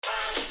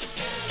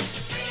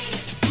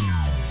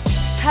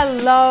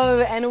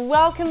Hello and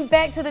welcome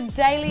back to the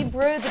Daily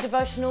Brew, the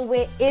devotional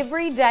where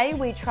every day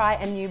we try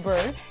a new brew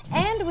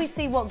and we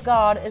see what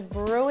God is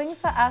brewing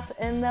for us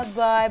in the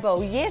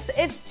Bible. Yes,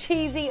 it's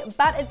cheesy,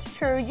 but it's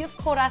true. You've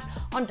caught us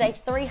on day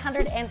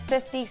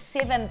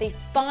 357, the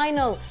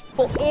final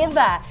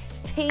forever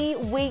tea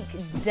week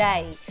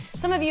day.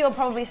 Some of you are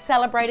probably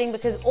celebrating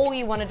because all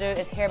you want to do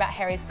is hear about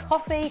Harry's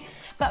coffee,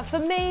 but for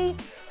me,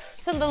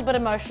 it's a little bit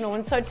emotional,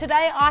 and so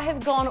today I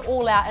have gone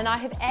all out and I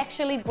have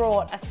actually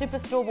brought a super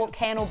store-bought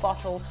can or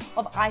bottle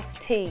of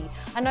iced tea.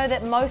 I know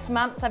that most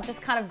months I've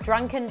just kind of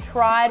drunk and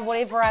tried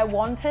whatever I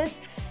wanted,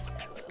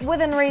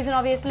 within reason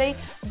obviously,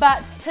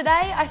 but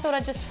today I thought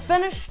I'd just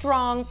finish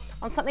strong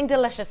on something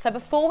delicious. So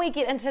before we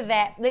get into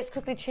that, let's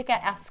quickly check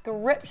out our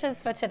scriptures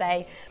for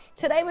today.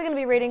 Today we're going to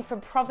be reading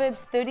from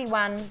Proverbs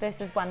 31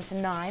 verses 1 to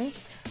 9,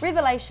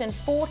 Revelation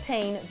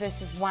 14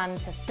 verses 1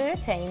 to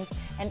 13,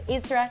 and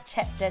Ezra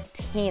chapter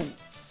 10.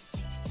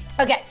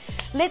 Okay,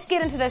 let's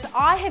get into this.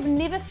 I have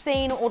never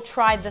seen or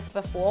tried this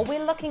before.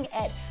 We're looking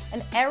at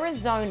an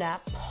Arizona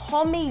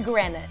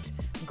pomegranate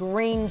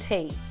green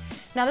tea.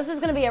 Now this is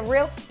going to be a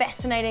real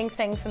fascinating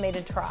thing for me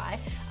to try.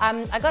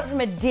 I got it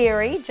from a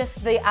dairy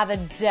just the other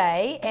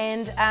day,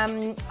 and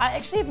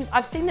I've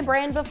seen the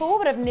brand before,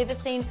 but I've never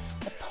seen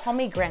the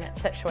pomegranate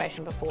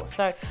situation before.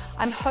 So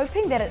I'm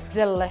hoping that it's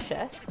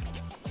delicious.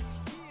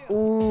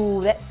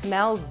 Ooh, that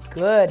smells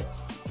good.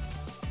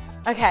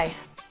 Okay,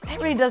 that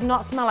really does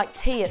not smell like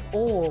tea at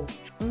all.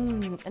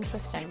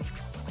 Interesting.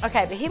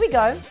 Okay, but here we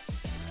go.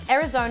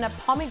 Arizona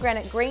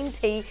pomegranate green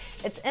tea.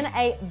 It's in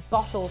a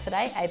bottle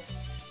today, a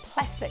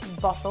plastic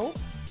bottle.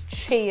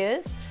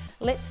 Cheers.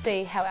 Let's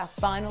see how our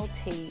final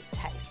tea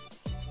tastes.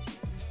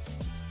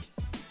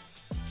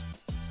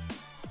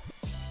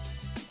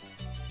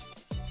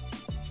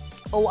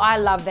 Oh, I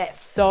love that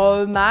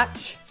so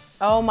much.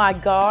 Oh my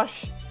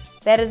gosh,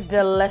 that is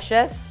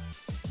delicious.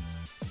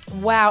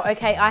 Wow,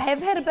 okay, I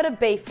have had a bit of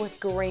beef with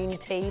green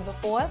tea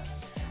before,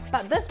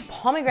 but this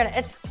pomegranate,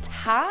 it's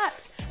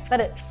tart, but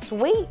it's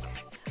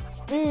sweet.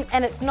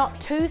 And it's not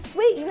too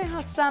sweet. You know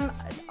how some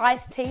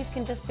iced teas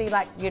can just be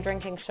like you're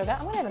drinking sugar?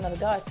 I'm gonna have another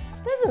go.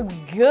 This is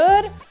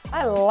good.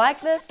 I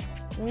like this.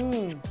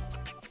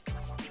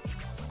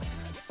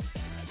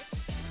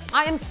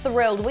 I am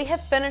thrilled. We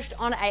have finished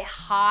on a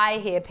high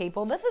here,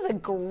 people. This is a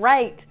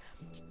great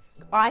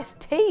iced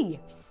tea.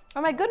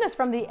 Oh my goodness,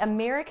 from the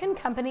American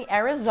company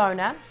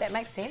Arizona. That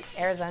makes sense.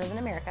 Arizona's in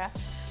America.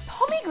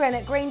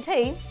 Pomegranate green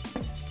tea.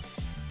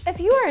 If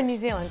you are in New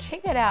Zealand,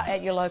 check that out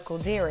at your local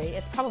dairy.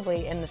 It's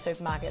probably in the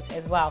supermarkets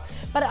as well.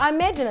 But I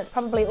imagine it's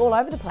probably all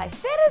over the place.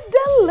 That is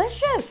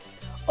delicious.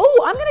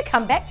 Oh, I'm going to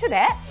come back to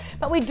that.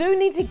 But we do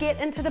need to get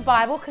into the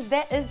Bible because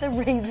that is the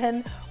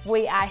reason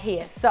we are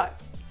here. So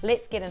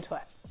let's get into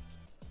it.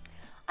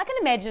 I can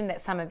imagine that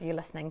some of you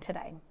listening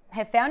today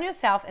have found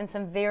yourself in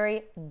some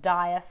very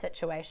dire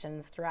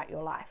situations throughout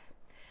your life.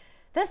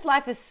 This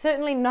life is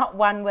certainly not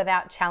one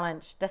without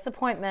challenge,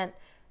 disappointment,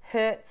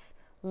 hurts,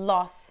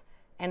 loss,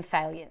 and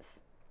failures.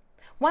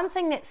 One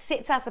thing that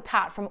sets us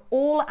apart from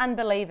all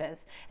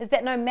unbelievers is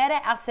that no matter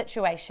our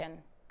situation,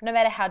 no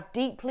matter how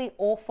deeply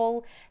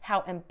awful,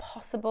 how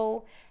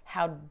impossible,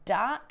 how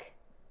dark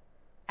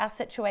our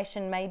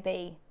situation may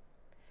be,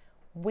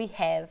 we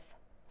have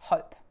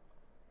hope.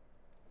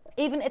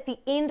 Even at the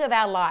end of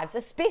our lives,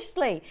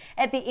 especially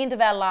at the end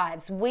of our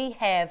lives, we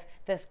have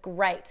this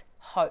great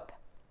hope.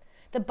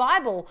 The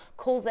Bible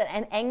calls it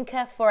an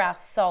anchor for our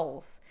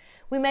souls.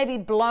 We may be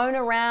blown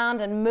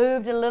around and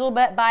moved a little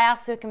bit by our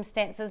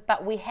circumstances,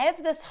 but we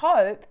have this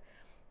hope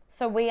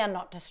so we are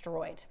not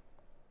destroyed.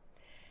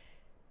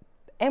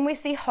 And we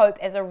see hope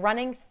as a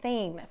running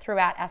theme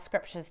throughout our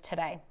scriptures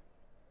today.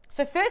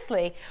 So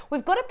firstly,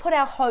 we've got to put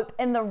our hope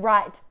in the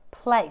right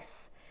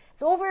place.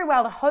 It's all very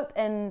well to hope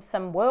in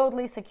some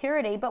worldly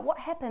security, but what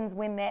happens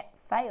when that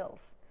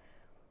fails?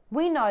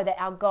 We know that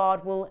our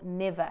God will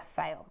never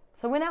fail.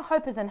 So when our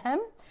hope is in Him,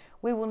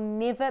 we will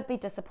never be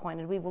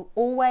disappointed. We will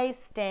always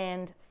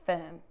stand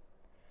firm.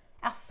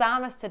 Our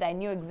psalmist today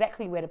knew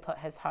exactly where to put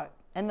his hope,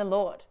 in the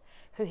Lord,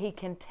 who he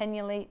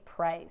continually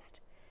praised.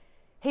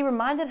 He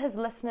reminded his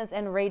listeners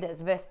and readers,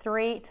 verse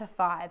 3 to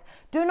 5,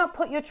 do not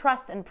put your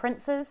trust in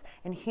princes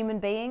and human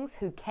beings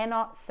who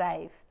cannot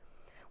save.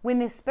 When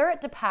their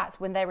spirit departs,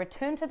 when they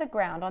return to the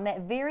ground, on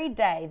that very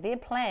day their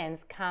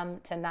plans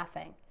come to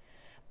nothing.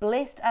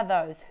 Blessed are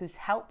those whose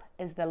help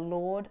is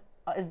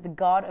the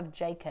God of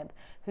Jacob,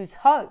 whose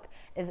hope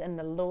is in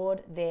the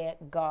Lord their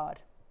God.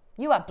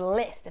 You are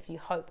blessed if you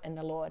hope in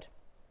the Lord.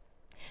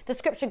 The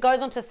scripture goes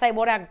on to say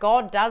what our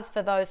God does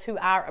for those who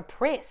are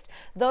oppressed.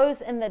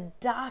 Those in the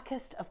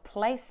darkest of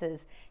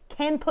places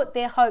can put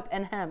their hope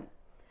in Him.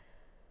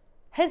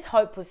 His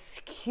hope was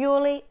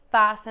securely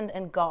fastened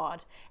in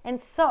God, and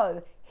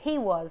so he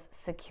was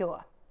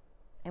secure,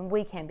 and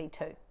we can be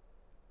too.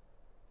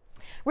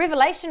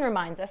 Revelation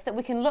reminds us that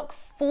we can look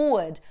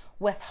forward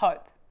with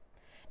hope.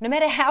 No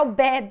matter how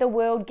bad the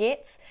world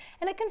gets,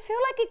 and it can feel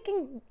like it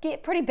can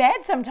get pretty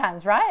bad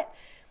sometimes, right?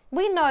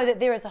 We know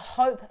that there is a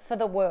hope for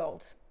the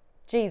world,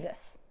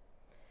 Jesus.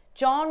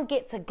 John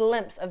gets a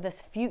glimpse of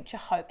this future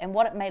hope and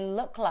what it may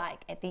look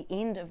like at the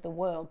end of the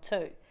world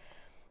too.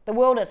 The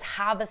world is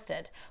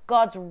harvested,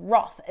 God's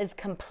wrath is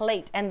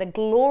complete, and the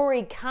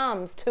glory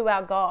comes to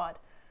our God.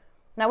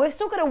 Now, we've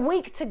still got a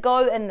week to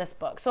go in this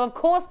book, so of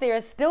course there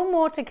is still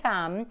more to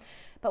come,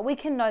 but we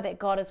can know that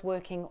God is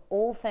working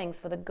all things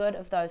for the good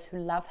of those who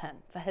love him,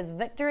 for his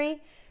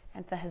victory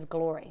and for his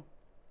glory.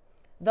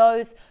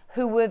 Those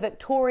who were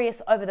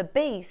victorious over the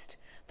beast,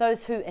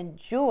 those who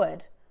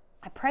endured,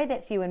 I pray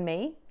that's you and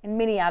me and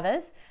many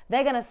others.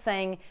 They're going to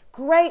sing,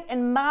 "Great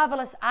and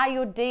marvelous are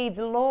your deeds,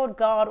 Lord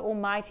God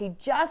Almighty.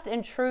 Just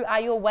and true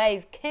are your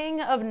ways, King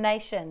of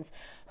nations.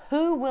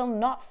 Who will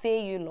not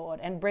fear you, Lord,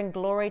 and bring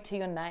glory to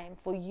your name?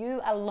 For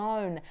you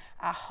alone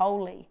are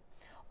holy.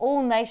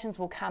 All nations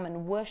will come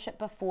and worship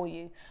before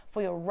you,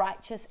 for your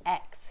righteous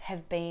acts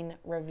have been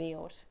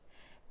revealed."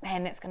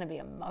 Man, that's going to be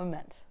a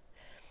moment.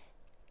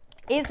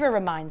 Ezra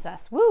reminds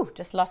us,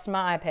 just lost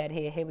my iPad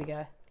here. Here we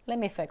go. Let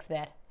me fix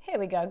that. Here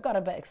we go, got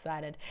a bit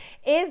excited.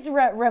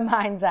 Ezra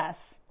reminds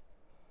us.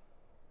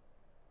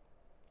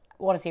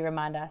 What does he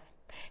remind us?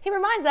 He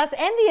reminds us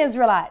and the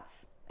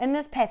Israelites in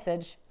this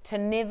passage to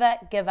never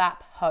give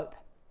up hope.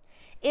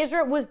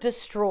 Ezra was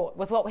distraught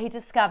with what he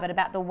discovered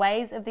about the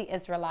ways of the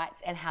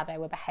Israelites and how they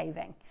were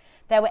behaving.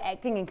 They were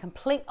acting in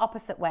complete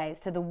opposite ways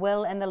to the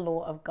will and the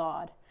law of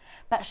God.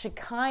 But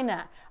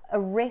Shekinah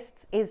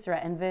arrests Ezra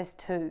in verse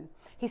 2.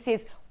 He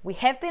says, "We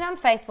have been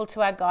unfaithful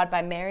to our God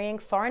by marrying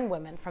foreign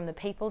women from the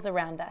peoples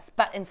around us.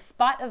 But in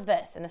spite of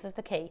this," and this is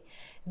the key,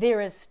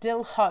 "there is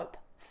still hope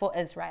for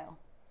Israel."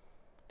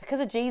 Because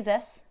of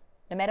Jesus,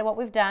 no matter what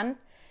we've done,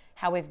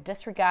 how we've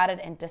disregarded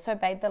and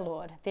disobeyed the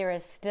Lord, there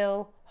is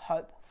still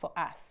hope for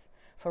us,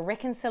 for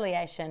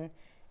reconciliation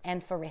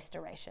and for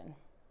restoration.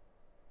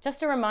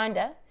 Just a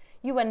reminder,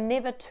 you are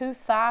never too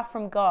far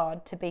from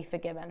God to be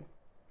forgiven.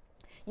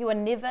 You are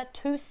never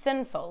too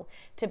sinful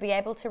to be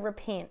able to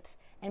repent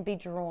and be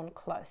drawn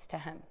close to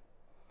him.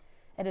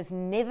 It is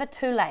never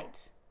too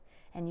late,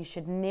 and you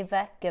should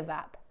never give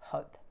up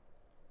hope.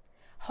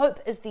 Hope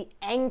is the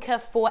anchor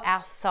for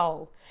our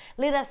soul.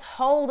 Let us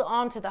hold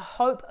on to the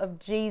hope of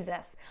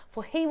Jesus,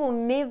 for he will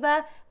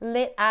never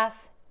let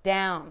us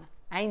down.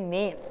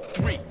 Amen.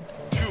 3,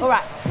 2, All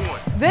right, 1.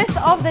 verse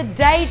of the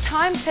day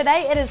time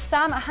today, it is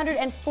Psalm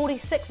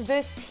 146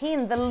 verse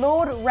 10. The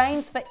Lord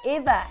reigns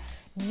forever.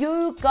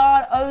 You,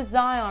 God, O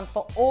Zion,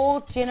 for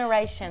all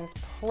generations,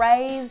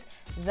 praise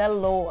the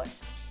Lord.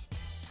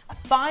 A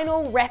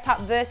final wrap-up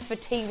verse for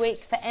Tea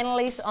Week for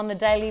Annalise on the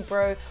Daily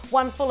Brew,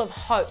 one full of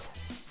hope.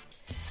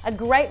 A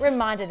great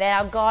reminder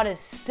that our God is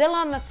still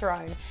on the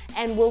throne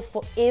and will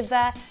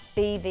forever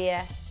be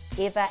there,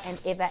 ever and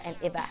ever and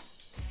ever.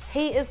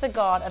 He is the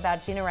God of our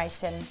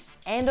generation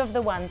and of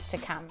the ones to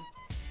come.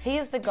 He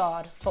is the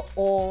God for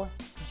all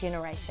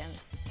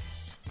generations.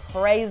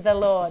 Praise the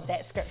Lord,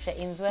 that scripture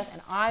ends with,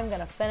 and I'm going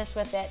to finish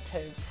with that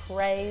too.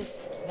 Praise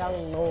the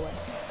Lord.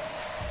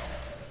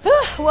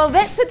 Well,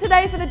 that's it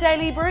today for the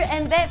Daily Brew,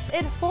 and that's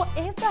it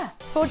forever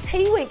for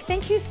Tea Week.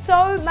 Thank you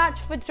so much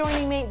for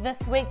joining me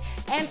this week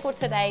and for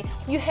today.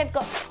 You have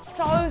got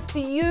so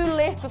few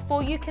left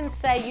before you can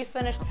say you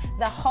finished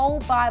the whole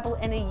Bible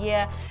in a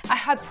year.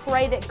 I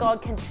pray that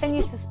God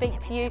continues to speak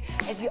to you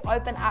as you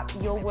open up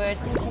your word.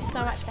 Thank you so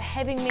much for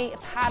having me a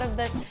part of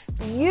this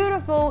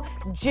beautiful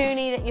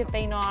journey that you've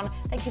been on.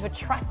 Thank you for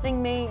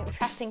trusting me and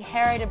trusting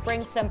Harry to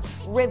bring some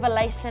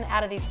revelation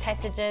out of these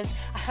passages.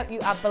 I hope you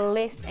are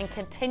blessed and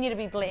continue to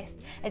be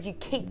blessed as you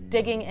keep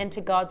digging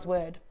into God's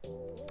word.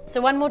 So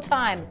one more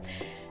time,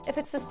 if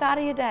it's the start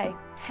of your day,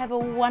 have a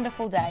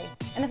wonderful day.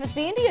 And if it's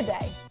the end of your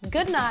day,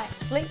 good night,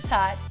 sleep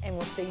tight, and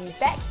we'll see you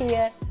back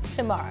here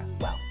tomorrow.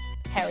 Well,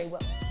 Harry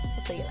will.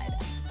 We'll see you later.